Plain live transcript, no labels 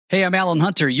Hey, I'm Alan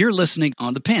Hunter. You're listening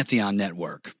on the Pantheon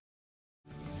Network.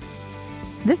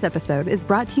 This episode is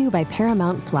brought to you by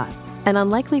Paramount Plus. An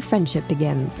unlikely friendship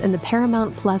begins in the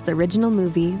Paramount Plus original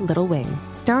movie Little Wing,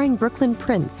 starring Brooklyn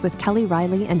Prince with Kelly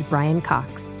Riley and Brian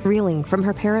Cox. Reeling from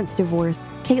her parents' divorce,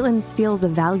 Caitlin steals a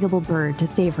valuable bird to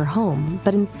save her home,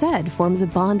 but instead forms a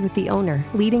bond with the owner,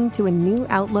 leading to a new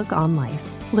outlook on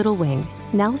life. Little Wing,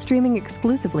 now streaming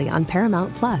exclusively on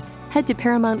Paramount Plus. Head to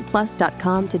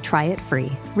ParamountPlus.com to try it free.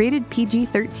 Rated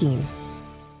PG-13.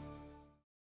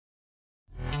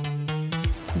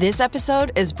 This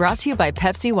episode is brought to you by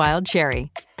Pepsi Wild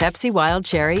Cherry. Pepsi Wild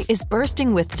Cherry is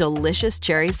bursting with delicious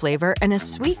cherry flavor and a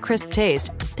sweet, crisp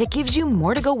taste that gives you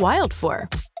more to go wild for.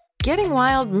 Getting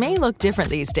wild may look different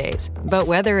these days, but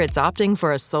whether it's opting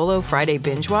for a solo Friday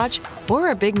binge watch or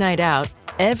a big night out,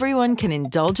 everyone can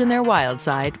indulge in their wild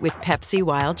side with Pepsi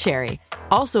Wild Cherry.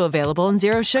 Also available in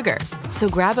Zero Sugar. So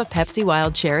grab a Pepsi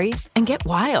Wild Cherry and get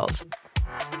wild.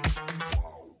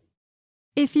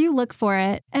 If you look for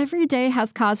it, every day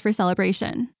has cause for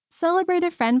celebration. Celebrate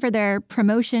a friend for their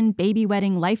promotion, baby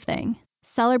wedding, life thing.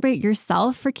 Celebrate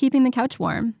yourself for keeping the couch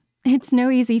warm. It's no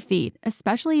easy feat,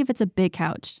 especially if it's a big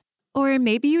couch. Or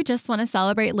maybe you just want to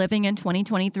celebrate living in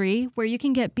 2023, where you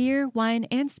can get beer, wine,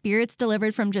 and spirits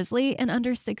delivered from Drizzly in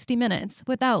under 60 minutes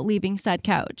without leaving said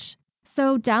couch.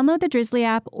 So download the Drizzly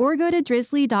app or go to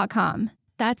drizzly.com.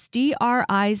 That's DRIZLY.com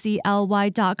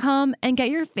and get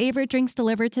your favorite drinks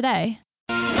delivered today.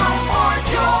 No more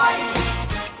joy,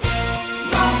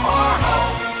 no more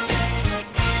hope.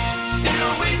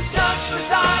 Still we search for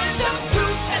signs of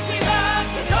truth as we learn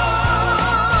to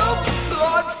know.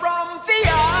 Blood from the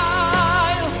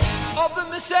eye of the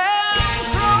misanthrope.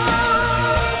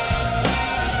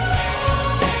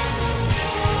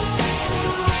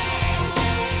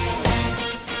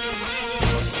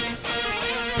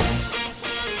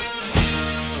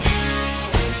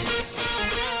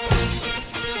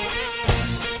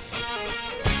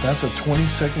 That's a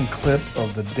 20-second clip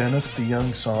of the Dennis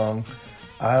DeYoung song,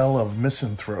 Isle of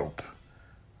Misanthrope.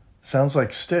 Sounds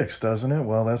like Styx, doesn't it?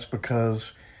 Well, that's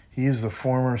because he is the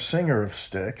former singer of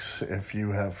Styx, if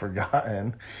you have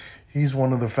forgotten. He's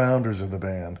one of the founders of the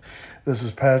band. This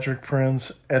is Patrick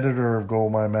Prince, editor of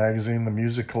Goldmine Magazine, the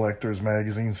music collector's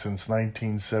magazine since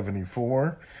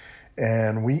 1974.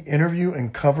 And we interview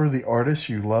and cover the artists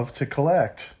you love to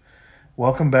collect.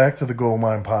 Welcome back to the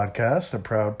Goldmine Podcast, a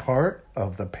proud part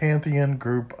of the Pantheon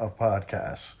group of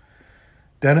podcasts.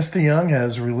 Dennis DeYoung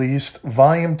has released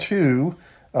Volume 2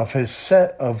 of his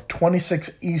set of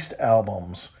 26 East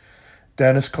albums.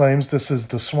 Dennis claims this is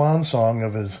the swan song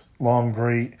of his long,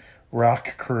 great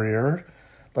rock career.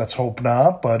 Let's hope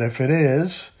not, but if it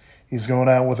is, he's going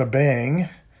out with a bang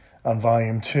on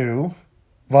Volume 2.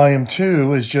 Volume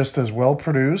 2 is just as well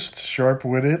produced,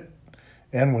 sharp-witted,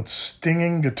 and with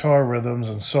stinging guitar rhythms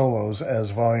and solos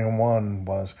as Volume 1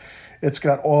 was. It's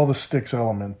got all the Styx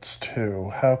elements,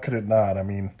 too. How could it not? I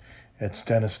mean, it's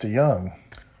Dennis DeYoung.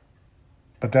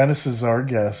 But Dennis is our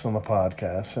guest on the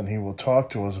podcast, and he will talk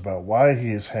to us about why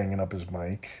he is hanging up his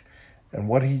mic and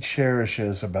what he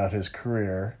cherishes about his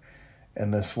career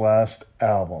and this last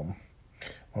album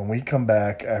when we come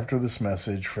back after this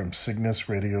message from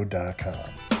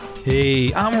CygnusRadio.com.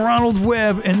 Hey, I'm Ronald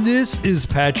Webb, and this is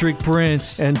Patrick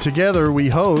Prince. And together we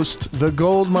host the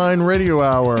Goldmine Radio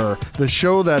Hour, the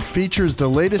show that features the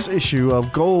latest issue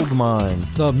of Goldmine,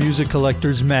 the music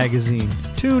collector's magazine.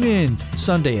 Tune in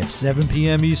Sunday at 7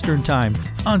 p.m. Eastern Time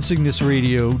on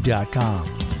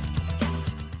CygnusRadio.com.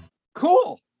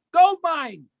 Cool.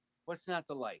 Goldmine. What's not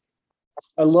to like?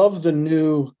 I love the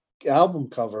new album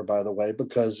cover, by the way,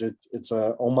 because it's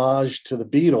a homage to the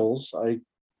Beatles. I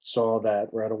saw that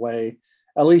right away.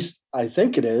 At least I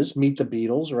think it is. Meet the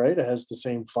Beatles, right? It has the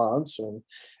same fonts,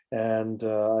 and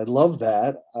I love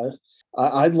that.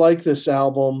 I like this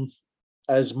album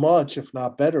as much, if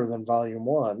not better, than Volume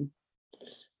 1.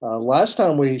 Last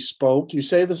time we spoke, you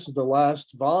say this is the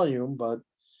last volume, but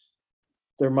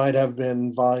there might have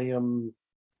been Volume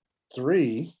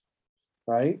 3,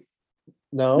 right?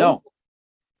 No.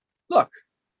 Look,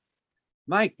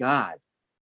 my God.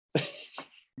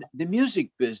 The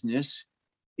music business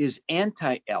is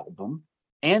anti-album,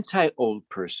 anti-old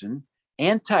person,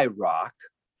 anti-rock.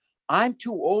 I'm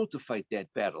too old to fight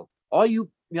that battle. All you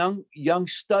young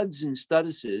studs and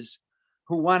studesses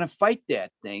who want to fight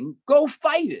that thing, go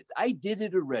fight it. I did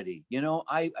it already. You know,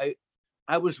 I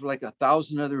was like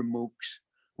 1,000 other mooks.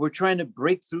 We're trying to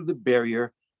break through the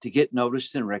barrier to get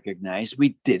noticed and recognized.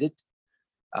 We did it.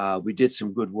 We did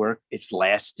some good work. It's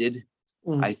lasted.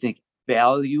 I think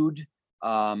valued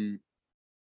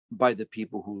by the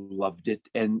people who loved it,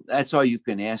 and that's all you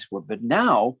can ask for. But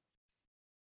now,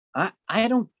 I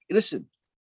don't. listen,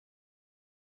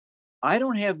 I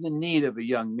don't have the need of a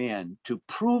young man to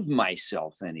prove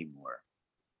myself anymore.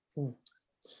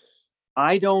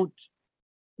 I don't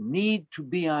need to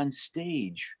be on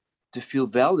stage to feel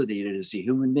validated as a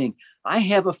human being. I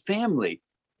have a family.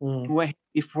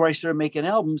 Before I started making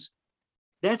albums,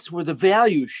 that's where the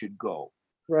value should go.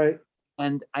 Right.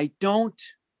 And I don't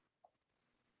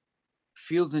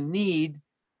feel the need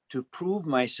to prove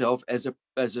myself as a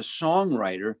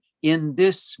songwriter in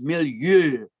this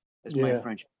milieu, as my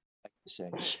French like to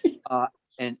say.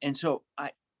 And so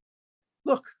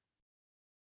look,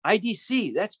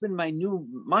 IDC, that's been my new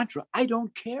mantra. I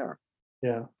don't care.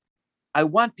 Yeah. I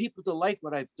want people to like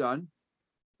what I've done,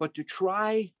 but to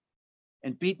try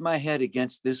and beat my head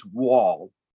against this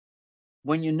wall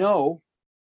when you know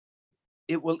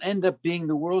it will end up being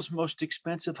the world's most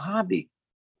expensive hobby.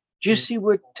 Do you see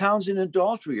what Townsend and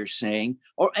Daltrey are saying,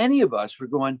 or any of us? We're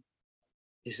going,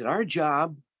 is it our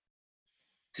job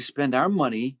to spend our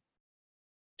money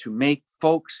to make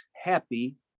folks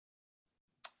happy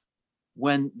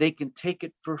when they can take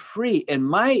it for free? And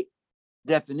my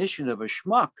definition of a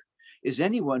schmuck is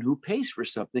anyone who pays for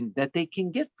something that they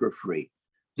can get for free.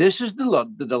 This is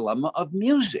the dilemma of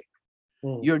music.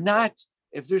 You're not,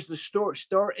 if there's the store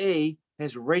A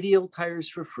has radial tires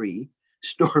for free,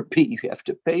 store B, you have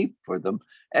to pay for them.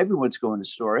 Everyone's going to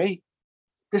store A.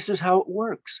 This is how it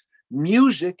works.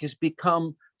 Music has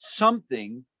become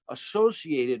something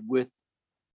associated with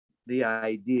the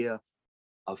idea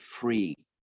of free.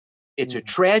 It's a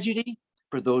tragedy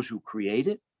for those who create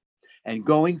it. And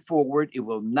going forward, it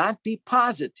will not be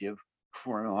positive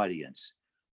for an audience.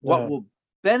 What will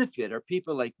benefit are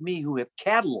people like me who have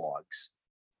catalogs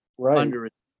under a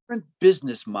different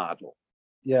business model.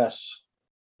 Yes.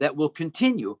 That will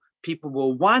continue. People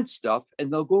will want stuff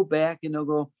and they'll go back and they'll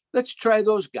go, let's try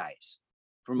those guys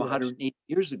from 108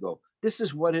 years ago. This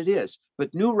is what it is.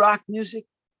 But new rock music,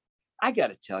 I got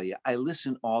to tell you, I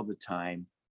listen all the time.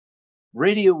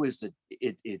 Radio is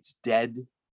it's dead.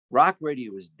 Rock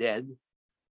radio is dead.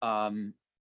 That's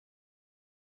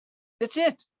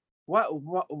it.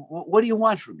 What do you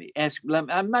want from me? Ask.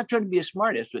 I'm not trying to be a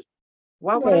smartass, but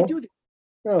why would I do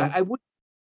that? I would.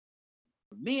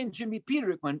 Me and Jimmy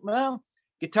Peter went, well,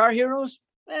 Guitar Heroes,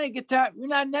 guitar, you're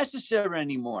not necessary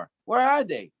anymore. Where are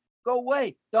they? Go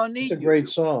away. Don't need you. It's a great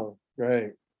song,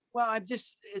 right? Well,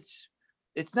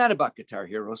 it's not about Guitar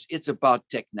Heroes. It's about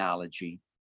technology.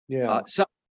 Yeah.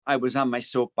 I was on my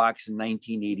soapbox in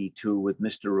 1982 with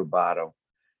Mr. Roboto,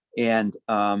 and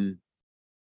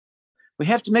we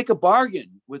have to make a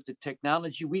bargain with the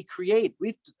technology we create.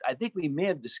 I think we may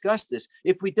have discussed this.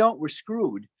 If we don't, we're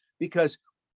screwed, because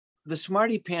the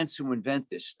smarty pants who invent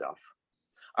this stuff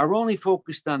are only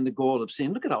focused on the goal of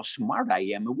saying, look at how smart I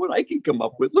am and what I can come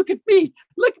up with. Look at me.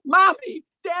 Look, mommy,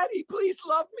 daddy, please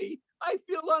love me. I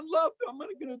feel unloved. I'm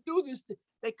going to do this.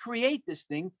 They create this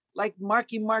thing like Mark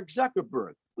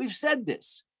Zuckerberg. We've said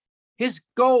this. His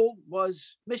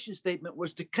mission statement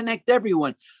was to connect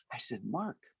everyone. I said,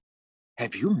 Mark,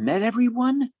 have you met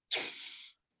everyone?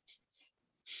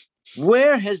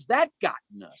 Where has that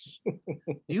gotten us?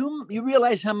 You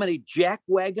realize how many jack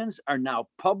wagons are now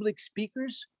public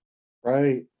speakers?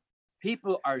 Right.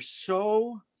 People are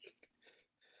so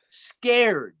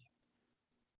scared.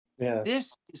 Yeah.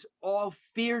 This is all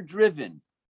fear-driven.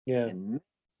 Yeah. In many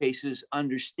cases,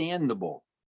 understandable.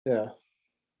 Yeah.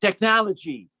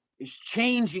 Technology is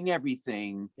changing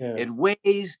everything in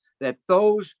ways that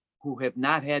those who have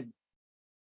not had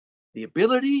the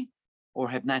ability or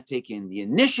have not taken the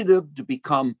initiative to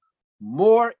become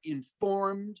more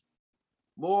informed,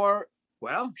 more,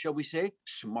 well, shall we say,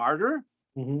 smarter,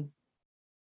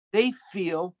 they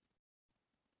feel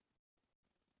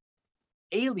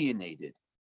alienated,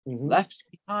 left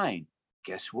behind.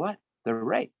 Guess what? They're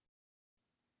right.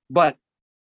 But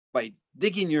by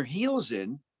digging your heels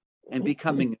in and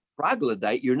becoming a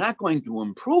troglodyte, you're not going to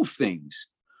improve things.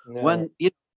 No.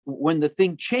 When the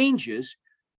thing changes,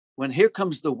 when here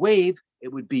comes the wave,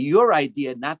 it would be your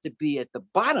idea not to be at the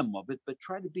bottom of it, but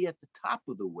try to be at the top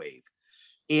of the wave.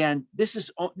 And this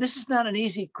is not an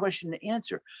easy question to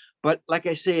answer. But like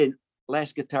I say in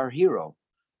Last Guitar Hero,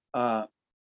 they're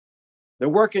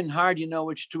working hard,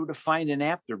 it's true, to find an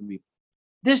after me.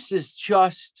 This is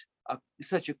just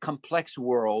such a complex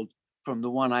world from the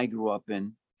one I grew up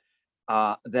in,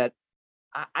 that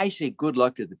I say good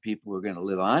luck to the people who are going to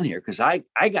live on here, because I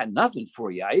got nothing for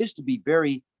you. I used to be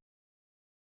very,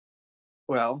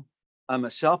 well, I'm a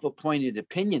self-appointed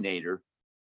opinionator,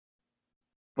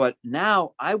 but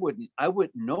now I wouldn't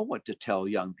know what to tell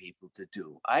young people to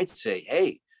do. I'd say,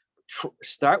 hey,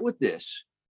 start with this,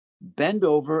 bend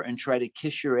over and try to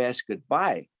kiss your ass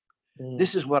goodbye.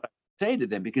 This is what I say to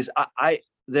them, because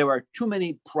there are too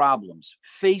many problems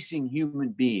facing human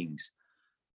beings,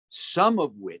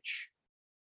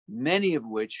 many of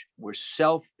which were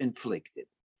self-inflicted.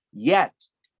 Yet,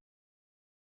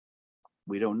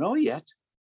 we don't know yet,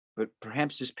 but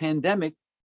perhaps this pandemic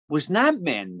was not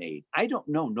man-made. I don't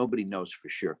know. Nobody knows for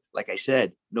sure. Like I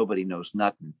said, nobody knows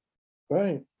nothing.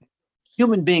 Right.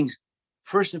 Human beings,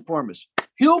 first and foremost,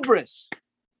 hubris.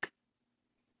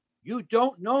 You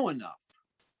don't know enough.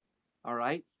 All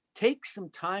right. Take some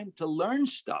time to learn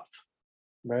stuff.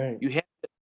 Right.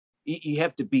 You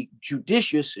have to be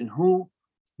judicious in who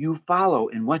you follow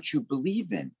and what you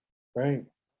believe in. Right.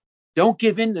 Don't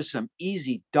give in to some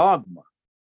easy dogma,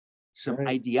 some Right.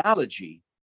 ideology.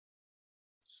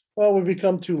 Well, we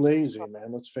become too lazy,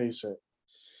 man. Let's face it.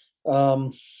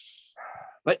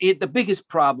 But the biggest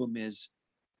problem is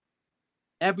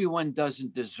everyone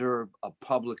doesn't deserve a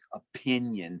public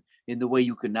opinion in the way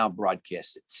you can now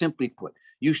broadcast it. Simply put,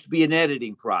 used to be an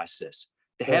editing process.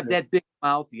 To have that big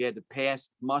mouth, you had to pass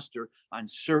muster on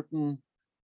certain,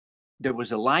 there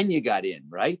was a line you got in,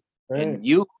 right? And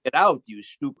you get out, you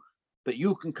stupid. But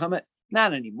you can come at,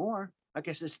 not anymore. I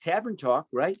guess it's tavern talk,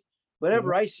 right?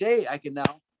 Whatever I say, I can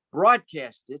now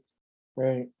broadcast it.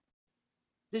 Right.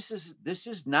 This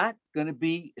is not going to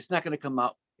be, it's not going to come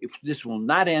out. This will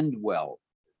not end well.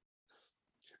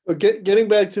 But getting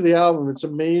back to the album, it's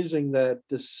amazing that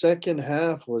the second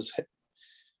half was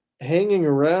hanging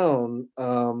around.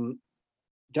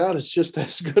 God, it's just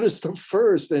as good as the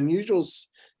first. And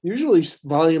usually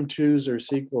volume 2s or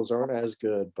sequels aren't as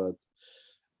good, but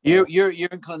your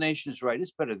inclination is right.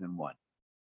 It's better than 1.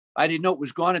 I didn't know it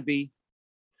was going to be.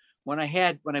 When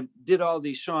I did all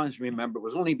these songs, remember, it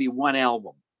was only be 1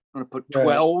 album. I'm going to put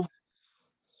 12,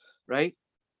 right?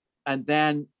 And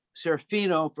then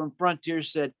Serafino from Frontier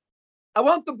said, I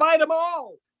want to buy them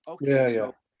all. Okay,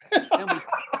 so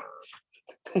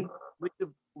then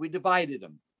we divided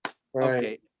them. Right.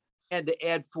 Okay, had to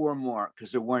add 4 more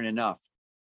because there weren't enough.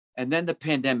 And then the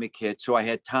pandemic hit, so I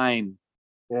had time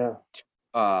to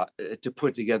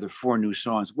put together 4 new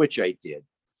songs, which I did.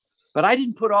 But I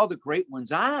didn't put all the great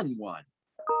ones on 1.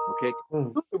 Okay,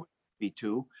 be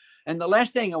 2. And the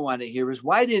last thing I want to hear is,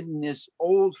 why didn't this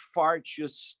old fart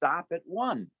just stop at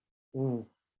 1?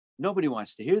 Nobody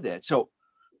wants to hear that. So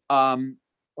I'm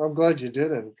glad you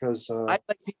didn't, because I'd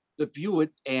like people to view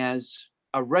it as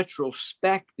a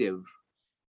retrospective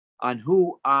on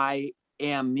who I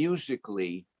am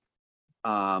musically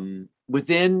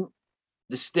within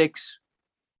the Styx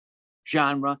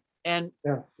genre, and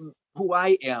who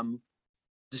I am,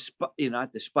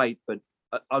 not despite, but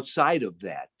outside of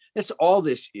that. That's all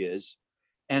this is.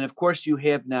 And of course, you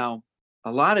have now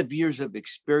a lot of years of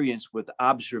experience with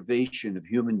observation of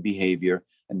human behavior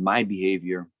and my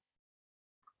behavior,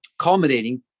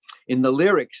 culminating in the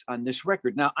lyrics on this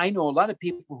record. Now, I know a lot of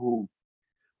people who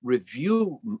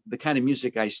review the kind of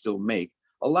music I still make.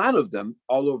 A lot of them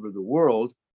all over the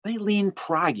world, they lean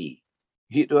proggy.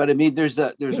 You know what I mean? There's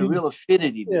a real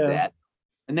affinity to that.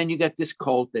 And then you got this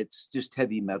cult that's just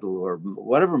heavy metal or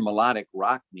whatever melodic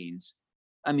rock means.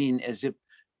 I mean, as if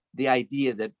the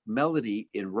idea that melody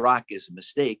in rock is a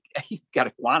mistake, you've got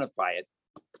to quantify it.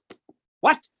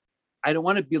 What? I don't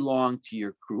want to belong to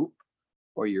your group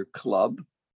or your club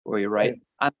or your I'm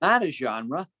not a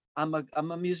genre. I'm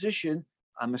a musician.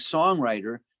 I'm a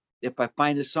songwriter. If I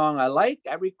find a song I like,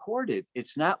 I record it.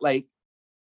 It's not like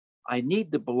I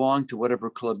need to belong to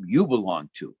whatever club you belong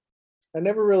to. I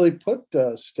never really put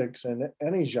Styx in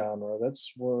any genre.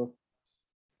 That's where,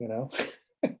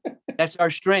 That's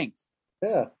our strength.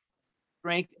 Yeah.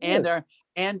 Strength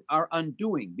and our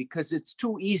undoing, because it's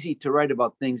too easy to write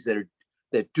about things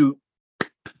that do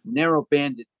narrow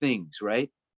banded things,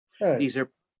 right? These are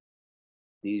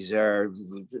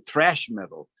thrash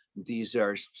metal. These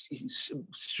are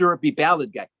syrupy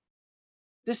ballad guy.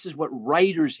 This is what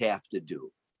writers have to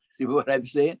do. See what I'm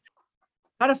saying?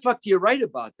 How the fuck do you write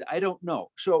about that? I don't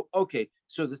know. So, okay.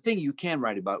 So the thing you can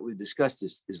write about, we've discussed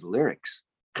this, is lyrics,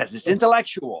 because it's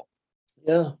intellectual.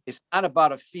 Yeah. It's not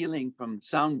about a feeling from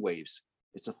sound waves.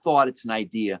 It's a thought. It's an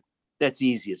idea. That's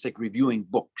easy. It's like reviewing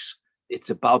books. It's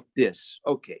about this.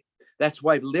 Okay. That's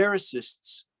why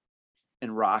lyricists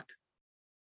in rock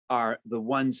are the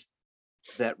ones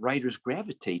that writers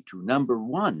gravitate to. Number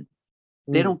one,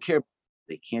 they don't care.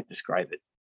 They can't describe it.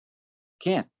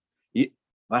 Can't.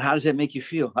 But how does that make you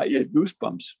feel? I had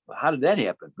goosebumps. How did that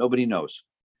happen? Nobody knows.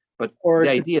 But the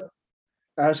idea.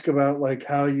 Ask about like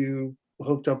how you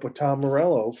hooked up with Tom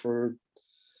Morello for.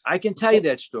 I can tell you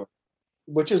that story.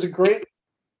 Which is a great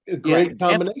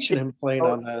combination, him playing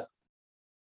on that.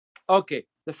 Okay.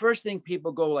 The first thing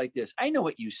people go like this. I know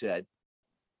what you said.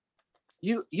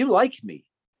 you like me,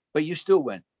 but you still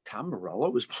went, Tom Morello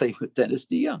was playing with Dennis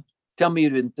DeYoung. Tell me you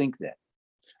didn't think that.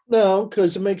 No,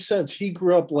 because it makes sense. He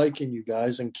grew up liking you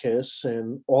guys and Kiss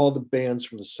and all the bands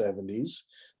from the 70s,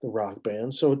 the rock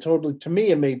bands. So it totally, to me,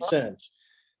 it made sense.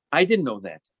 I didn't know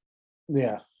that.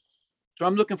 Yeah. So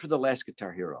I'm looking for the last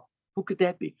Guitar Hero. Who could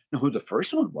that be? Know who the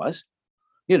first one was?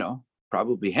 You know,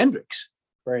 probably Hendrix.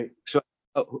 Right. So,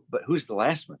 but who's the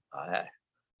last one?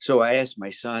 So I asked my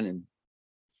son, and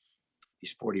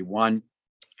he's 41.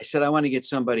 I said, I want to get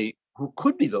somebody who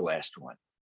could be the last one.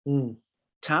 Mm.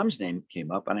 Tom's name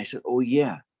came up, and I said, oh,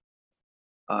 yeah.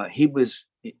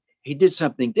 He did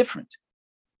something different.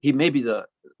 He may be the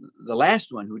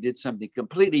last one who did something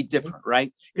completely different,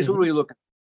 right? Because when we look at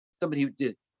somebody who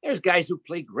did, there's guys who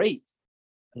play great,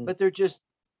 but they're just,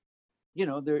 you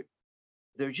know,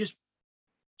 they're just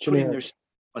putting their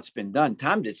what's been done.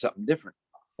 Tom did something different.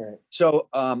 Right. So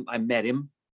I met him.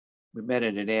 We met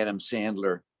at an Adam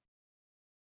Sandler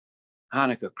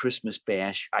Hanukkah Christmas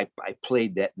bash. I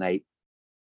played that night,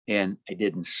 and I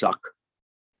didn't suck.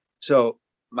 So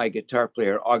my guitar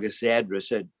player, August Zadra,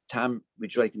 said, Tom,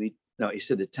 would you like to meet? No, he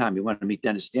said to Tom, you want to meet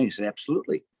Dennis DeYoung? He said,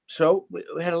 absolutely. So we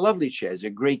had a lovely chat. He's a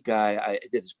great guy. I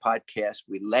did his podcast.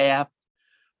 We laughed.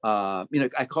 You know,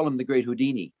 I call him the Great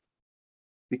Houdini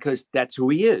because that's who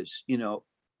he is. You know,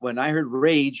 when I heard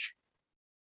Rage,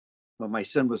 when my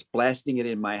son was blasting it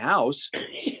in my house,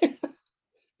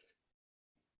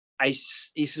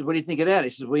 he said, what do you think of that? I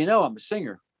said, well, you know, I'm a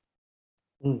singer.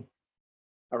 Mm.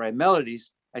 I write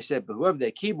melodies. I said, but whoever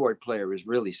that keyboard player is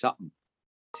really something.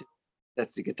 Said,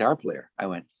 that's the guitar player. I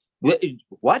went,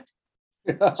 what?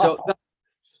 So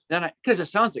then because it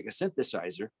sounds like a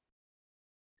synthesizer,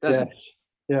 doesn't it?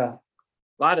 Yeah.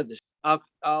 A lot of this,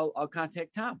 I'll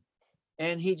contact Tom,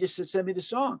 and he just said, send me the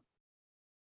song.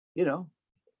 You know,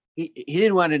 he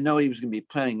didn't want to know he was going to be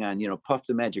planning on, you know, Puff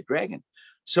the Magic Dragon.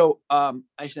 So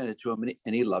I sent it to him,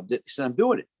 and he loved it. He said, I'm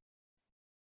doing it.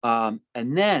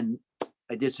 And then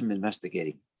I did some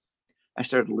investigating. I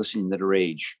started listening to the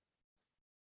Rage.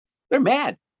 They're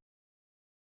mad.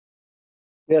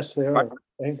 Yes, they are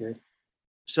angry.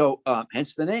 So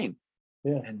hence the name.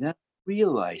 Yeah. And then I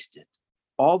realized it.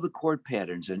 All the chord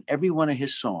patterns in every one of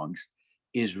his songs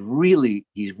is really,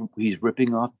 he's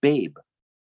ripping off Babe.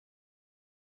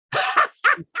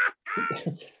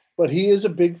 But he is a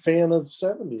big fan of the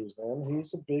 70s, man.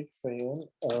 He's a big fan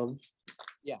of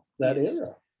that era.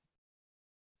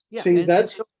 Yeah, see, and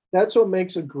that's what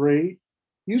makes a great.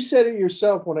 You said it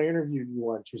yourself when I interviewed you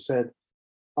once. You said,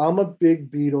 "I'm a big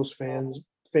Beatles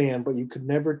fan, but you could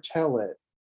never tell it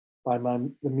by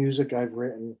the music I've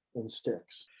written in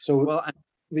Styx." So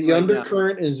the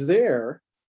undercurrent is there,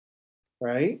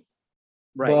 right?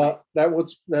 Right. But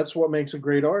that's what makes a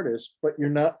great artist. But you're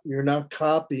not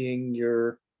copying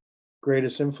your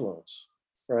greatest influence,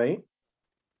 right?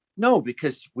 No,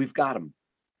 because we've got them.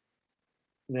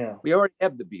 Yeah. We already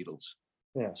have the Beatles.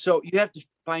 Yeah. So you have to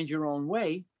find your own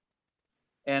way.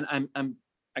 And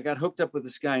I got hooked up with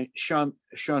this guy, Sean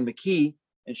McKee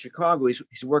in Chicago. He's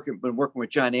been working with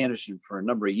John Anderson for a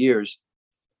number of years.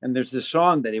 And there's this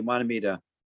song that he wanted me to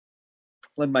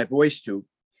lend my voice to.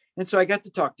 And so I got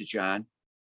to talk to John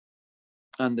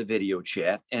on the video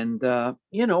chat. And,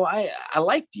 you know, I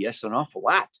liked Yes an awful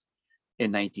lot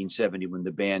in 1970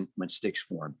 when Styx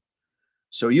formed.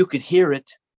 So you could hear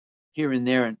it here and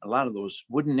there in a lot of those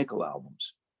Wooden Nickel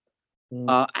albums.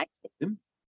 I told him,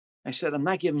 I said, I'm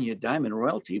not giving you a dime in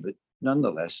royalty, but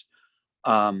nonetheless.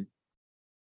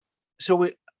 So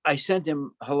I sent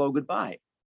him Hello, Goodbye.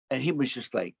 And he was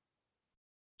just like,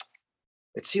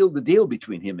 it sealed the deal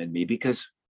between him and me because,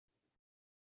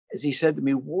 as he said to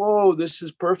me, whoa, this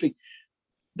is perfect.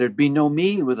 There'd be no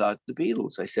me without the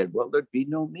Beatles. I said, well, there'd be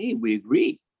no me. We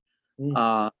agree.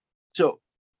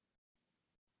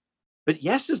 But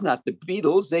Yes is not the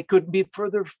Beatles. They couldn't be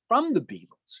further from the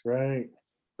Beatles. Right.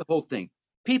 The whole thing.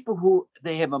 People who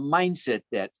they have a mindset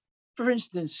that, for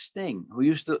instance, Sting, who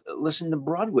used to listen to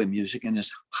Broadway music in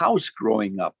his house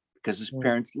growing up because his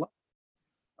parents loved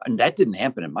it. And that didn't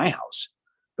happen in my house,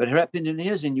 but it happened in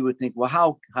his. And you would think, well,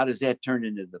 how does that turn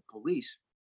into the Police?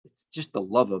 It's just the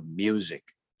love of music.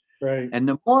 Right. And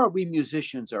the more we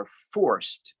musicians are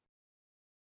forced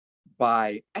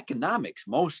by economics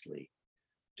mostly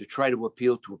to try to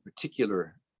appeal to a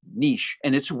particular niche,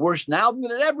 and it's worse now than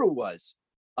it ever was,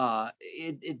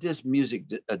 it does music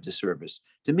a disservice.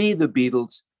 To me, the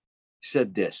Beatles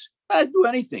said this: I'd do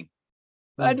anything.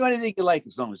 I'd do anything you like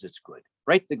as long as it's good.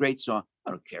 Write the great song.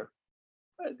 I don't care.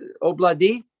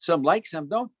 Obladi, some like, some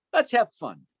don't. Let's have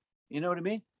fun. You know what I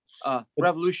mean?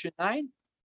 Revolution 9,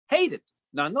 hate it.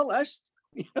 Nonetheless,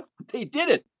 you know, they did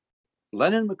it.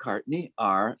 Lennon and McCartney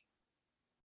are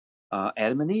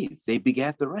Adam and Eve. They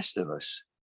begat the rest of us.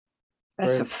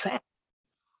 That's a Right. fact.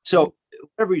 So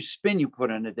whatever spin you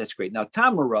put on it, that's great. Now,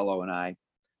 Tom Morello and I,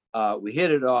 we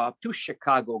hit it off, two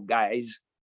Chicago guys,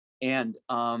 and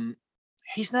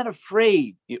he's not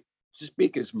afraid to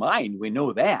speak his mind. We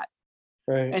know that.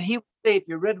 Right. And he would say, if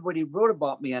you read what he wrote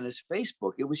about me on his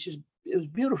Facebook, it was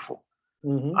beautiful.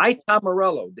 Mhm. I, Tom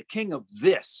Morello, the king of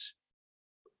this,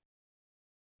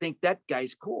 think that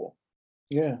guy's cool.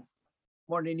 Yeah.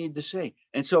 More than you need to say.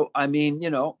 And so, I mean,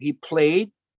 he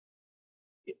played.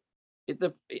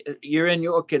 You're in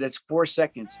your, okay, that's 4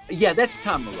 seconds. Yeah, that's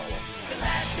Tom Morello.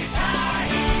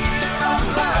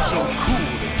 So cool,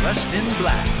 dressed in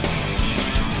black.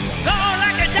 Gone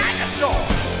like a dinosaur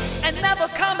and never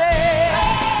coming.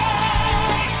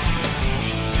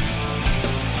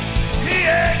 He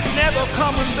ain't never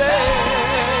coming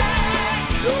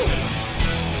back. No.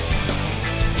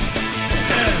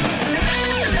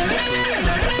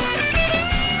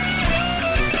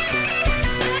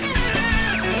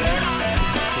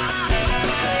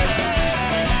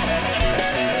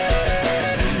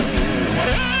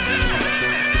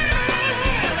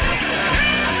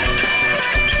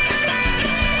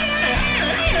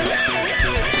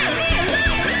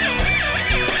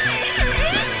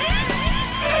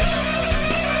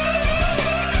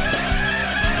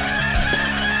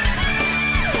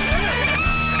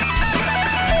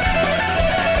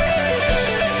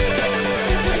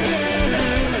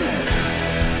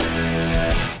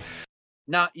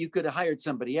 Now, you could have hired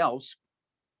somebody else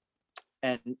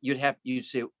and you'd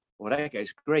say, well, that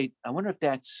guy's great. I wonder if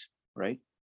that's right.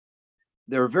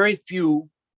 There are very few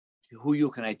who you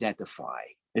can identify.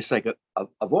 It's like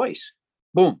a voice.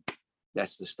 Boom.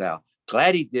 That's the style.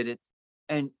 Glad he did it.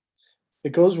 And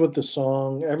It goes with the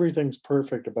song. Everything's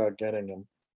perfect about getting him.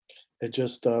 It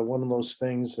just one of those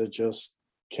things that just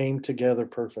came together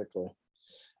perfectly.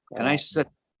 can I set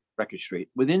the record straight?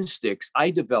 Within Styx,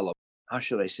 I developed, how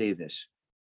should I say this?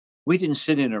 We didn't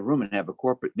sit in a room and have a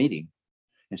corporate meeting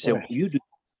and say, well, you do,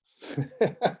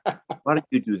 why don't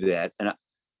you do that? And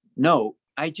no,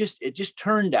 it just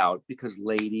turned out because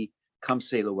Lady, Come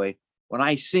Sail Away, when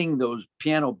I sing those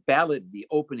piano ballad, the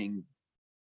opening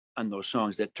on those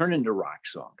songs that turn into rock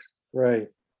songs, Right.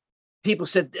 people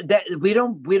said that we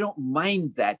don't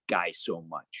mind that guy so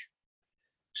much.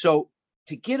 So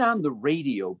to get on the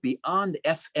radio beyond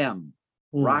FM,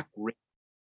 rock,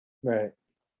 Right.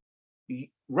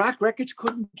 rock records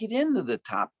couldn't get into the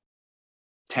top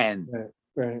 10.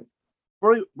 Right.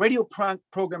 Radio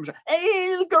programs are,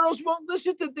 hey, the girls won't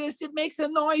listen to this. It makes a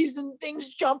noise and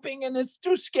things jumping and it's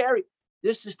too scary.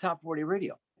 This is top 40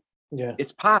 radio. Yeah.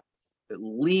 It's pop. It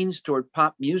leans toward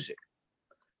pop music.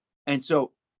 And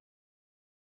so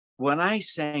when I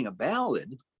sang a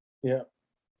ballad, Yeah.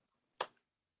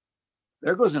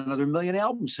 there goes another 1 million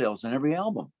album sales on every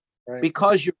album. Right.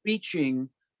 Because you're reaching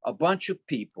a bunch of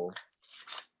people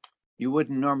you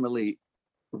wouldn't normally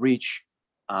reach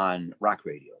on rock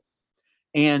radio.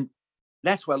 And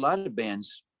that's why a lot of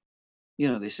bands,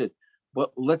 they said,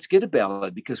 well, let's get a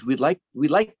ballad because we like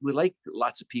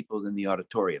lots of people in the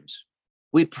auditoriums.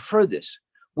 We prefer this.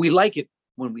 We like it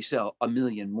when we sell 1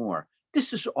 million more.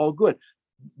 This is all good.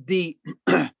 The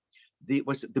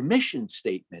mission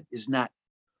statement is not,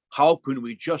 how can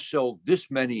we just sell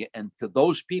this many and to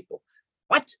those people?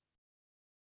 What?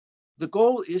 The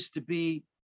goal is to be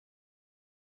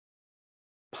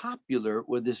popular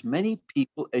with as many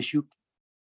people as you.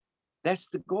 That's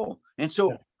the goal. And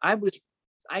so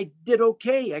I did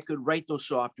okay. I could write those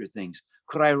softer things.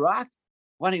 Could I rock?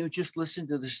 Why don't you just listen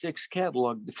to the Styx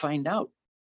catalog to find out?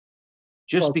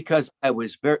 Just because I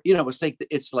was very,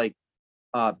 it's like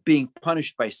being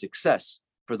punished by success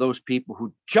for those people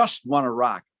who just want to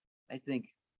rock. I think,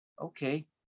 okay,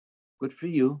 good for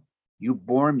you. You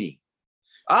bore me.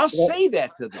 I'll say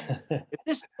that to them. If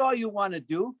this is all you want to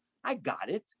do, I got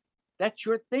it. That's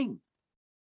your thing.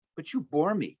 But you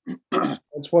bore me.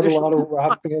 That's what a lot of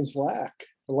rock bands lack.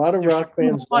 A lot of rock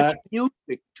bands lack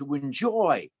music to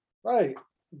enjoy. Right.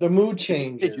 The mood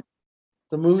changes.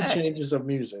 The mood changes of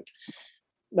music.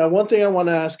 Now, one thing I want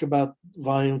to ask about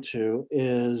Volume 2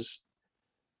 is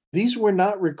these were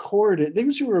not recorded.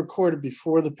 These were recorded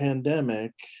before the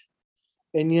pandemic.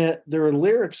 And yet there are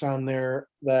lyrics on there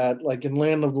that, like in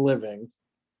Land of the Living.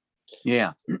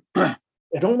 Yeah.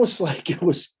 It almost like it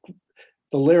was,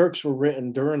 the lyrics were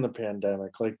written during the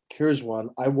pandemic. Like, here's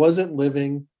one. I wasn't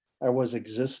living, I was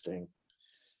existing.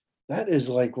 That is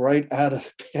like right out of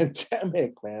the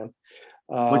pandemic, man.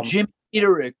 But Jim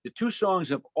Peterick, the two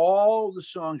songs of all the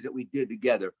songs that we did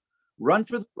together, Run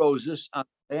for the Roses on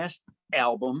the last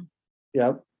album.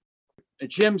 Yep.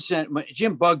 Jim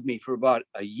bugged me for about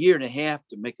a year and a half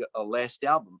to make a last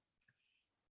album.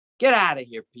 Get out of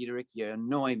here, Peter. You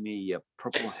annoy me, you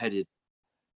purple-headed.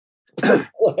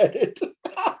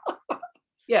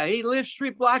 Yeah, he lives 3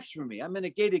 blocks from me. I'm in a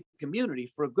gated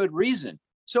community for a good reason.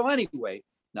 So anyway,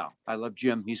 no, I love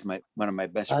Jim. He's one of my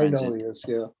best friends. I know he is,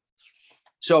 yeah.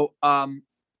 So I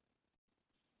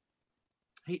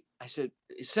said,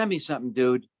 send me something,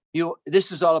 dude.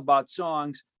 This is all about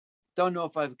songs. Don't know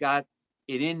if I've got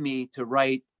it in me to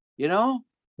write, a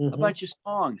bunch of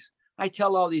songs. I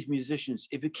tell all these musicians,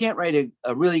 if you can't write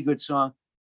a really good song,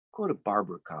 go to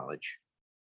barber college.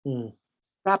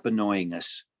 Stop annoying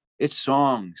us. It's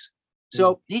songs.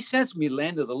 So he sends me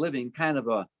Land of the Living, kind of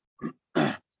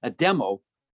a demo,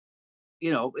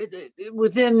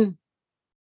 within,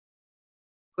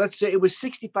 let's say it was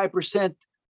 65%,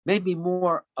 maybe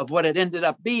more of what it ended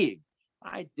up being.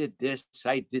 I did this,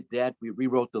 I did that. We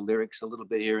rewrote the lyrics a little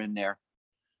bit here and there.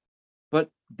 But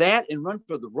that and Run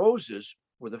for the Roses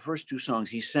were the first 2 songs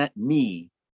he sent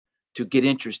me to get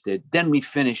interested. Then we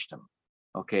finished them.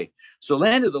 Okay. So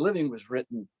Land of the Living was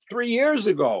written 3 years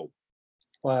ago.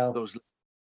 Wow.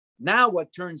 Now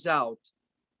what turns out,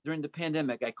 during the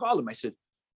pandemic, I called him. I said,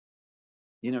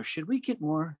 should we get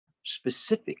more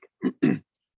specific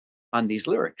on these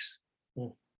lyrics?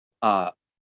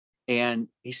 And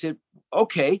he said,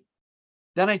 okay.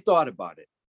 Then I thought about it,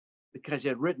 because I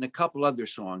had written a couple other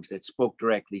songs that spoke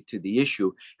directly to the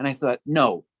issue. And I thought,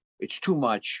 no, it's too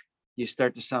much. You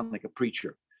start to sound like a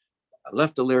preacher. I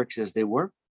left the lyrics as they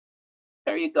were.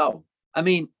 There you go. I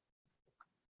mean,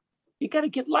 you got to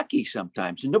get lucky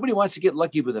sometimes. And nobody wants to get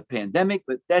lucky with a pandemic,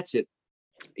 but that's it.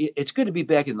 It's good to be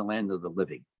back in the land of the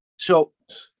living. So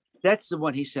that's the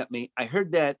one he sent me. I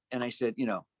heard that and I said,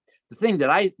 the thing that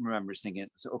I remember singing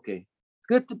is, okay,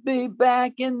 good to be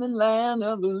back in the land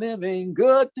of the living.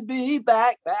 Good to be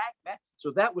back.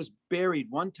 So that was buried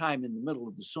one time in the middle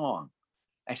of the song.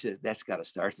 I said, that's got to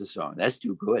start the song. That's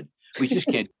too good. We just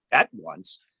can't do that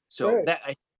once. So Right. that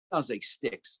sounds like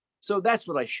Styx. So that's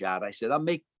what I shot. I said, I'll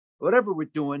make whatever we're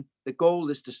doing. The goal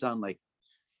is to sound like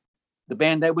the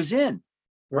band I was in.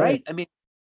 Right? I mean,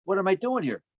 what am I doing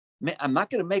here? I'm not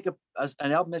going to make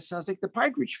an album that sounds like the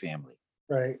Partridge Family.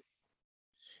 Right.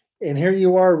 And here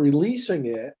you are releasing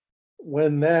it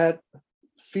when that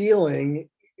feeling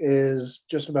is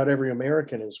just about every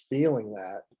American is feeling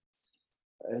that.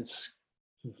 It's,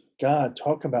 God,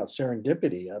 talk about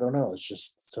serendipity. I don't know. It's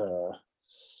just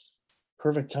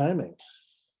perfect timing.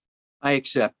 I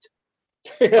accept.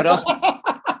 What else?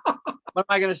 What am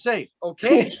I going to say?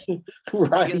 Okay.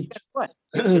 Right. Guess what?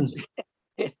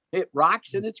 It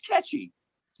rocks and it's catchy.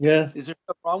 Yeah. Is there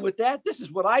something wrong with that? This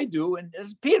is what I do. And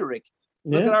as Peterick,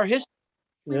 look Yeah. at our history.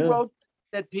 We Yeah. wrote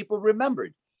that people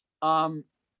remembered. What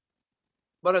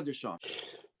other song?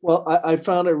 Well, I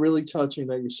found it really touching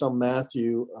that your son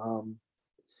Matthew,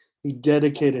 he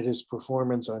dedicated his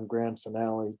performance on Grand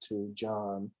Finale to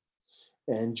John.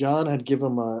 And John had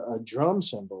given him a drum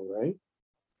cymbal, right?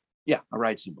 Yeah, a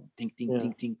ride cymbal. Tink, tink, Yeah.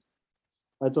 tink, tink.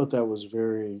 I thought that was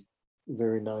very,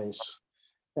 very nice.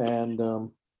 And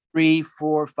 3,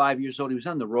 4, 5 years old. He was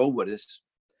on the road with us.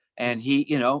 And he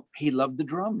loved the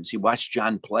drums. He watched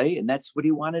John play, and that's what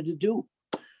he wanted to do.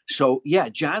 So yeah,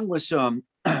 John was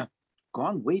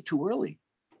gone way too early.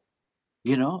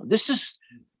 This is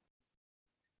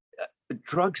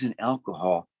drugs and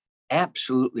alcohol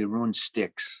absolutely ruined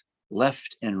Styx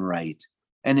left and right.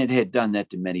 And it had done that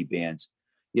to many bands.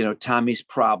 Tommy's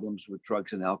problems with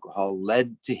drugs and alcohol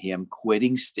led to him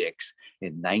quitting Styx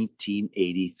in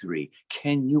 1983.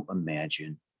 Can you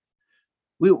imagine?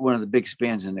 We were one of the biggest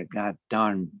bands in the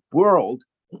goddamn world,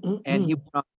 and he went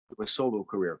on to a solo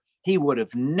career. He would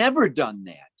have never done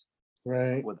that.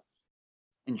 right.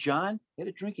 And John had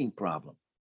a drinking problem,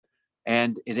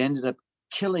 and it ended up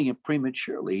killing him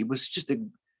prematurely.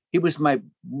 He was my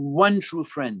one true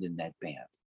friend in that band.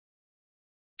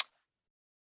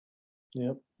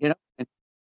 Yep. And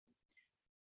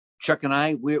Chuck and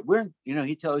I, we're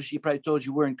he probably told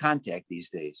you we're in contact these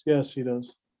days. Yes, he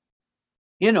does.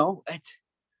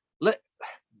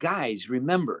 Guys,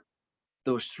 remember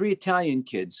those 3 Italian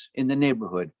kids in the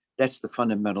neighborhood. That's the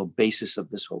fundamental basis of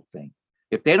this whole thing.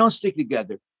 If they don't stick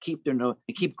together, keep their nose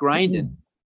and keep grinding,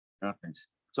 happens.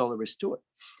 That's all there is to it.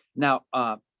 Now,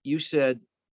 you said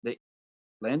that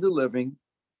Land of Living,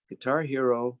 Guitar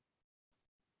Hero,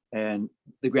 and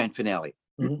the Grand Finale.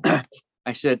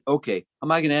 I said, okay, how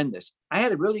am I going to end this? I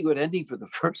had a really good ending for the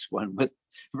first one with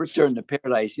Return to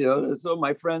Paradise. So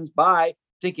my friends, bye.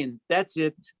 Thinking that's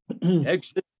it.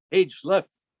 Exit page left.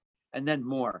 And then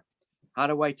more. How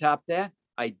do I top that?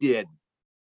 I did.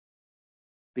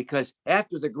 Because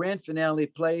after the Grand Finale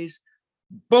plays,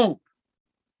 Boom.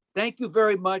 Thank you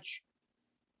very much.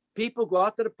 People, go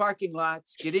out to the parking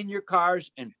lots, get in your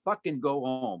cars, and fucking go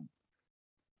home.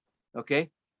 Okay?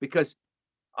 Because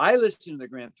I listened to the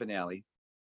grand finale.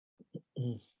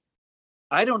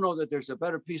 I don't know that there's a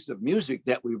better piece of music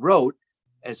that we wrote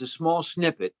as a small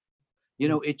snippet. You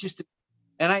know, it just,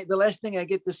 and the last thing I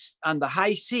get this on the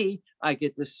high C, I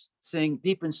get this saying,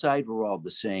 deep inside, we're all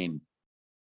the same.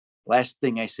 Last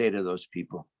thing I say to those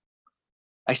people.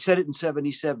 I said it in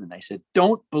 77. I said,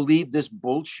 don't believe this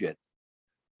bullshit.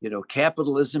 You know,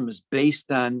 capitalism is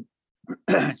based on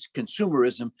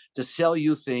consumerism to sell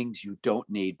you things you don't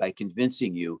need by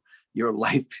convincing you your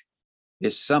life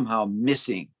is somehow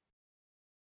missing.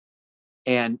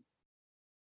 And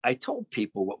I told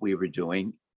people what we were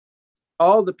doing.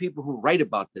 All the people who write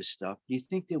about this stuff, do you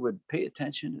think they would pay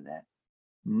attention to that?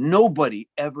 Nobody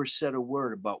ever said a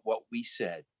word about what we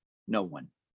said. No one.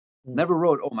 Never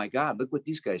wrote, oh my God, look what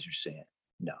these guys are saying.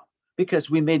 No, because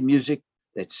we made music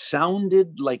that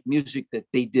sounded like music that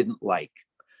they didn't like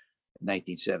in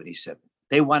 1977.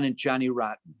 They wanted Johnny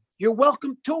Rotten. You're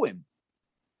welcome to him.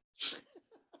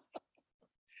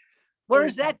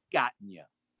 Where's that gotten you?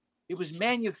 It was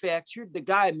manufactured. The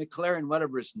guy, McLaren,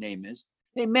 whatever his name is,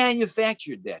 they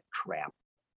manufactured that crap.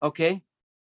 Okay?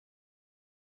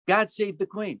 God save the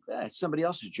Queen. It's somebody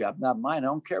else's job, not mine. I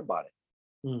don't care about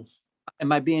it.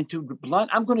 Am I being too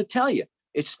blunt? I'm going to tell you.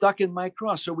 It's stuck in my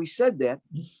craw. So we said that.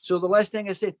 So the last thing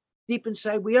I said, deep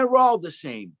inside, we are all the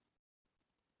same.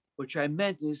 Which I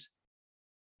meant is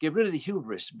get rid of the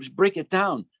hubris. Just break it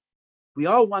down. We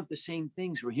all want the same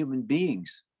things. We're human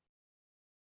beings.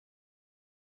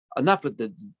 Enough of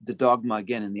the dogma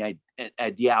again and the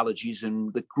ideologies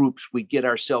and the groups we get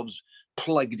ourselves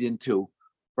plugged into,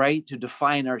 right? To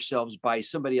define ourselves by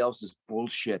somebody else's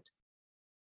bullshit.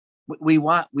 We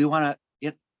want to,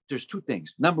 there's two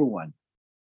things. Number one,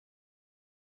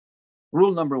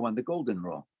 rule number one, the golden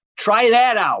rule. Try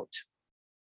that out.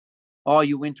 All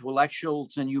you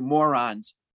intellectuals and you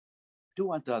morons,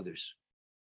 do unto others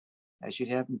as you'd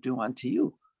have them do unto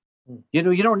you. You know,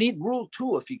 you don't need rule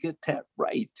 2 if you get that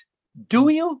right. Do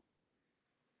you?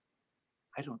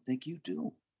 I don't think you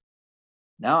do.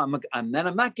 Now I'm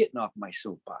not getting off my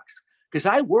soapbox because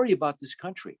I worry about this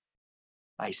country.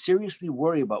 I seriously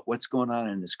worry about what's going on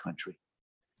in this country.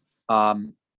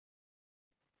 And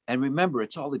remember,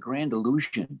 it's all a grand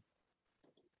illusion.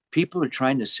 People are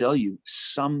trying to sell you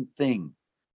something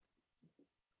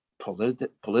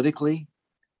politically.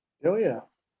 Oh, yeah.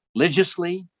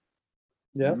 Religiously.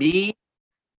 Yeah. Me,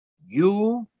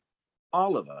 you,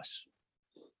 all of us.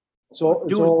 It's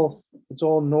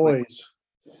all noise.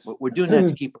 We're doing that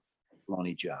to keep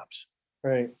lonely jobs.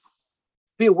 Right.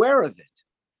 Be aware of it.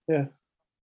 Yeah.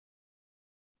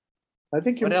 I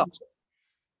think what else?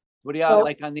 What do y'all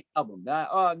like on the album?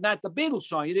 Not the Beatles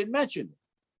song. You didn't mention it.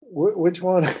 Which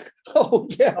one? Oh,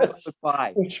 yes.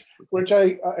 Which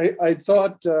I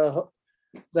thought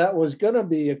that was going to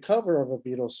be a cover of a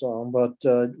Beatles song, but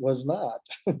was not.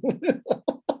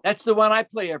 That's the one I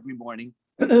play every morning.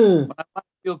 When I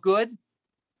feel good,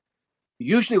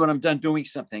 usually when I'm done doing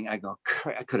something, I go,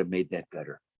 I could have made that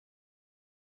better.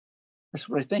 That's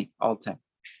what I think all the time.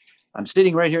 I'm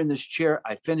sitting right here in this chair.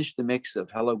 I finished the mix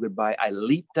of Hello, Goodbye. I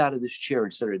leaped out of this chair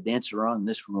and started dancing around in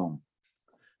this room.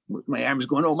 With my arms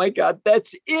going, oh my God,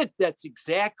 that's it. That's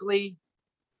exactly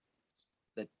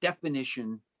the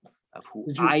definition of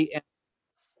who I am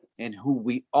and who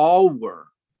we all were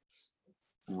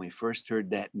when we first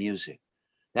heard that music.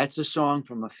 That's a song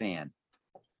from a fan.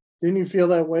 Didn't you feel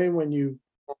that way when you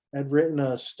had written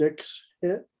a Styx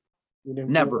hit? You didn't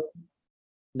Never.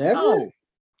 Never?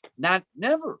 No,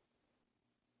 never.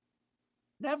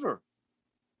 Never.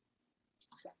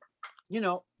 You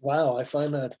know. Wow, I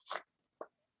find that.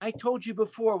 I told you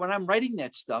before, when I'm writing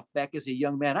that stuff back as a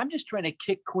young man, I'm just trying to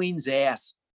kick Queen's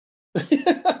ass.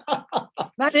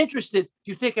 Not interested.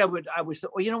 Do you think I was,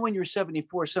 well, you know, when you're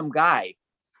 74, some guy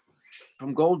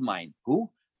from Goldmine,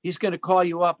 he's going to call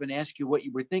you up and ask you what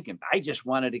you were thinking. I just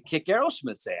wanted to kick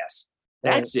Aerosmith's ass.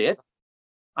 That's it.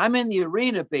 I'm in the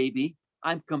arena, baby.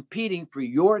 I'm competing for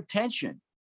your attention.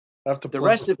 I have to the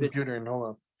rest of it, computer and hold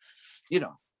on. You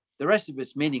know, the rest of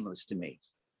it's meaningless to me.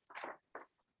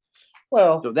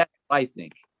 Well, so that's what I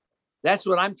think. That's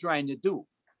what I'm trying to do.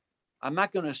 I'm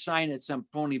not going to sign at some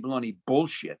phony baloney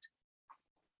bullshit.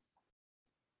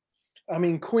 I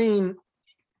mean, Queen,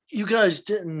 you guys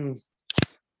didn't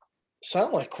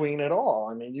sound like Queen at all.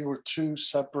 I mean, you were two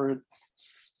separate.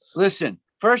 Listen,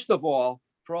 first of all,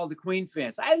 for all the Queen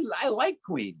fans, I like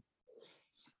Queen.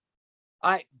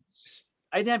 I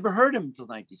never heard him until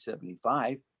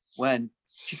 1975 when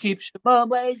she keeps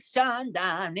always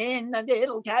sundown in a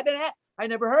little cabinet. I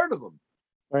never heard of them.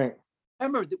 Right. I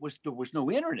remember there was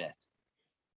no internet.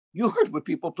 You heard what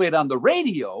people played on the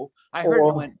radio. I heard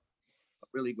and went, a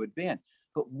really good band.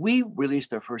 But we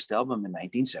released our first album in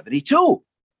 1972.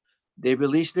 They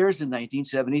released theirs in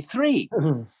 1973.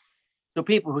 So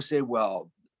people who say,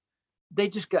 well, they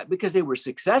just got, because they were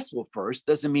successful first,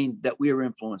 doesn't mean that we were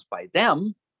influenced by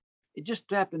them. It just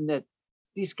happened that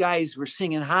these guys were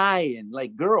singing high and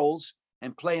like girls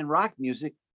and playing rock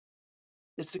music.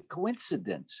 It's a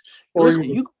coincidence. Listen,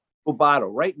 you go Roboto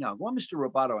right now. Go on Mr.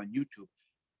 Roboto on YouTube.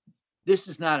 This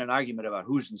is not an argument about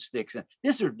who's in sticks.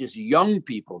 These are just young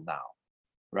people now,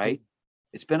 right?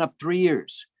 It's been up 3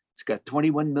 years. It's got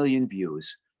 21 million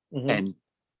views and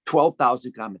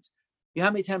 12,000 comments. You know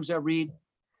how many times I read,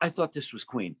 I thought this was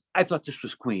Queen. I thought this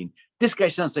was Queen. This guy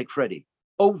sounds like Freddie,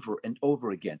 over and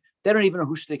over again. They don't even know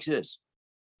who Styx is.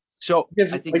 So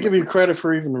I give you credit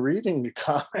for even reading the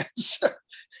comments.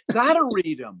 Gotta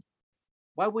read them.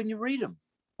 Why wouldn't you read them?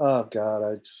 Oh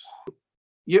God,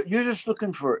 You're just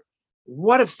looking for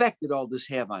what effect did all this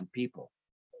have on people,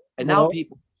 and now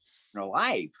people are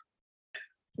alive.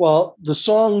 Well, the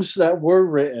songs that were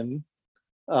written,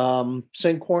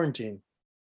 "Saint Quarantine,"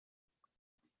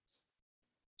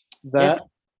 that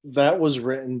was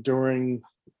written during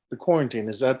the quarantine.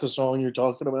 Is that the song you're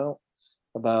talking about?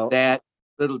 About that?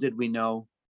 Little did we know.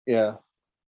 Yeah.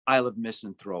 Isle of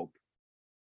Misanthrope.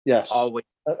 Yes. Always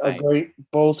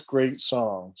both great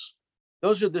songs.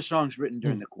 Those are the songs written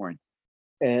during the quarantine.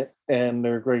 And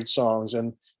they're great songs.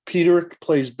 And Peter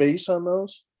plays bass on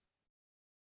those?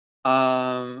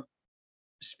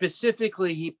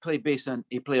 Specifically, he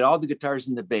played all the guitars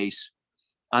and the bass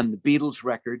on the Beatles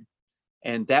record.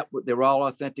 And they were all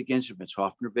authentic instruments.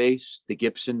 Hofner bass, the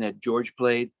Gibson that George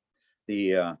played,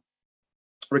 the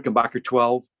Rickenbacker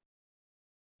 12.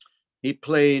 He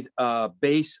played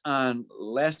bass on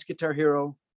Last Guitar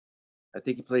Hero. I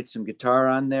think he played some guitar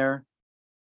on there.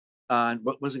 On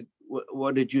what was it?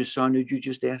 What song did you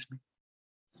just ask me?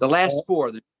 The last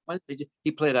four.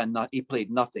 He played on. He played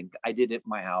nothing. I did it at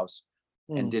my house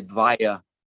and did via.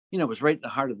 It was right in the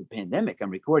heart of the pandemic.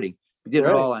 I'm recording. We did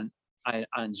it all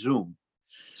on Zoom.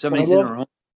 Somebody's in her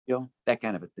home, that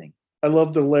kind of a thing. I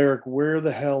love the lyric, "Where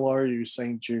the hell are you,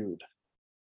 St. Jude?"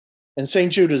 And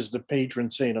St. Jude is the patron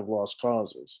saint of lost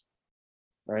causes,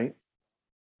 right?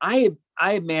 I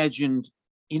imagined,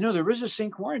 there is a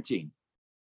St. Quarantine.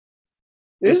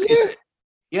 Is there?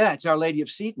 Yeah, it's Our Lady of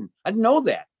Seton. I didn't know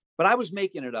that, but I was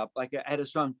making it up. Like I had a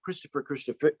song,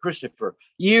 Christopher,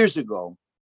 years ago.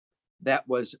 That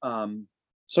was.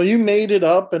 So you made it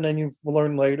up, and then you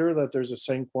learned later that there's a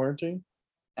St. Quarantine?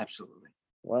 Absolutely.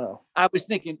 Wow. I was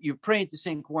thinking you're praying to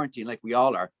St. Quarantine like we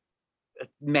all are,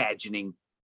 imagining,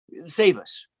 save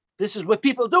us. This is what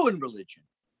people do in religion.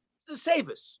 Save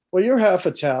us. Well, you're half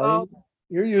Italian.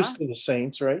 You're used to the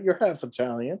saints, right? You're half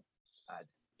Italian.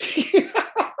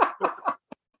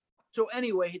 So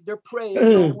anyway, they're praying.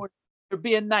 They're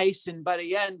being nice. And by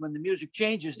the end, when the music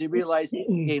changes, they realize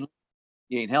you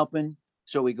ain't helping.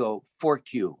 So we go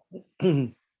 4Q.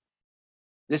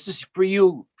 This is for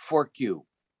you, 4Q.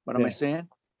 What am I saying?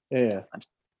 Yeah.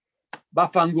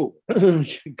 Bafangu.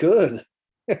 Good.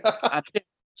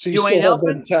 So you ain't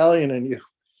helping. Italian in you.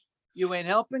 You ain't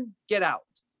helping. Get out.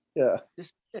 Yeah.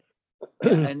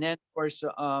 And then, of course,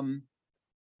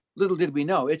 little did we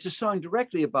know, it's a song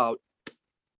directly about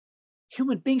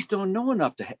human beings don't know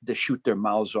enough to shoot their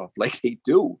mouths off like they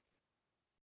do.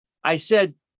 I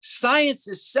said, science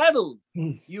is settled,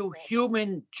 you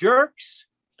human jerks.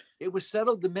 It was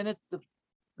settled the minute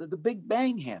the Big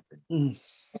Bang happened.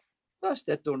 Us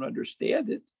that don't understand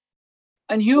it.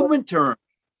 On human terms.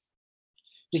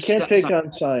 You can't take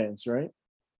on science, right?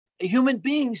 Human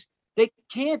beings, they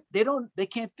can't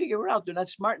figure it out. They're not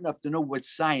smart enough to know what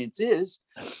science is.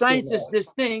 Science is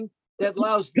this thing that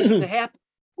allows this to happen.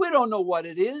 We don't know what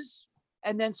it is.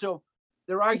 And then so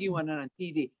they're arguing on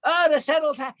TV. Oh, the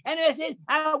settled time. And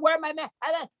I don't wear my mask.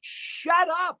 Shut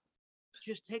up.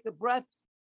 Just take a breath.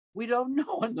 We don't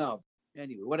know enough.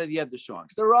 Anyway, what are the other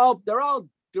songs? They're all,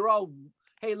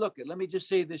 hey, look, let me just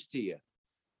say this to you.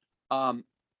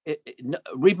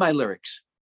 Read my lyrics.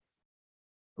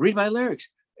 Read my lyrics.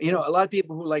 A lot of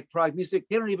people who like prog music,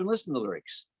 they don't even listen to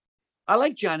lyrics. I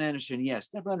like John Anderson, yes.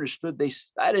 Never understood.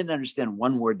 I didn't understand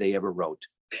one word they ever wrote.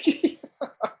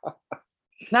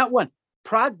 Not one.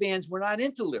 Prog bands were not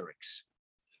into lyrics.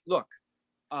 Look,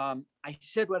 I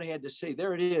said what I had to say.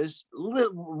 There it is.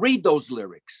 Read those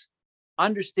lyrics.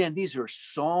 Understand these are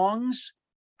songs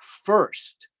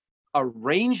first.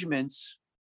 Arrangements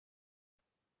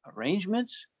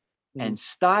and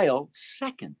style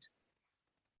second.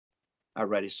 I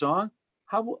write a song.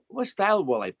 What style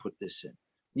will I put this in?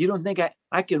 You don't think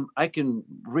I can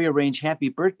rearrange Happy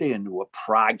Birthday into a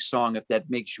Prague song if that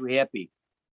makes you happy?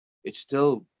 It's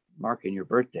still marking your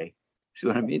birthday. See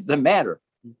what I mean? It doesn't matter.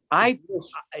 I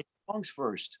songs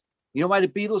first. You know why the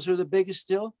Beatles are the biggest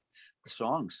still? The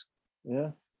songs.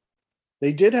 Yeah.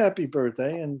 They did Happy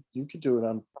Birthday, and you could do it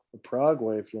on the Prague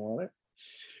way if you want it.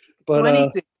 But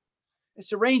anything.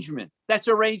 It's arrangement. That's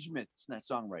arrangement. It's not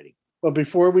songwriting. But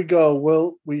before we go,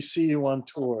 will we see you on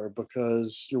tour?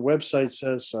 Because your website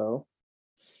says so.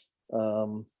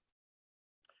 God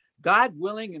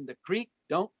willing and the creek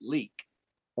don't leak.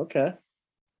 Okay.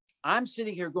 I'm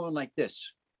sitting here going like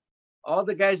this. All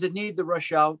the guys that need to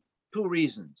rush out, 2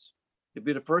 reasons. To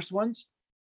be the first ones.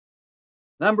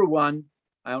 Number one,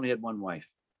 I only had one wife.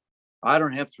 I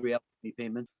don't have 3 LP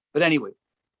payments. But anyway,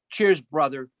 cheers,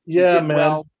 brother. Yeah, man.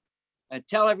 Well, and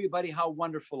tell everybody how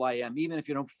wonderful I am, even if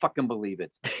you don't fucking believe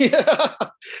it. Yeah.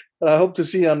 I hope to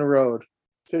see you on the road.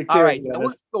 Take care. All right. I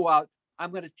want to go out.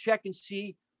 I'm going to check and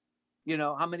see,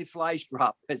 how many flies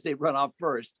drop as they run out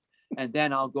first. And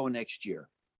then I'll go next year.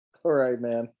 All right,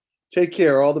 man. Take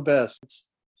care. All the best.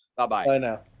 Bye-bye. Bye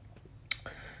now.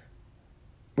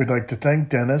 We'd like to thank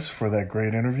Dennis for that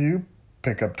great interview.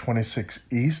 Pick up 26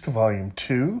 East, Volume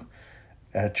 2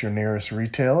 at your nearest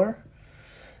retailer.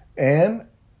 And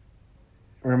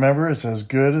remember, it's as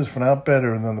good, if not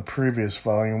better, than the previous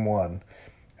Volume 1.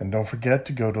 And don't forget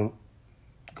to go to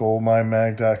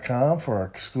goldminemag.com for our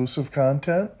exclusive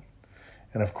content.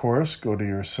 And of course, go to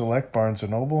your select Barnes &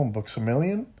 Noble and Books A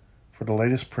Million for the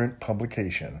latest print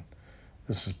publication.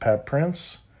 This is Pat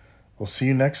Prince. We'll see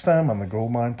you next time on the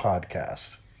Goldmine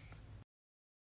Podcast.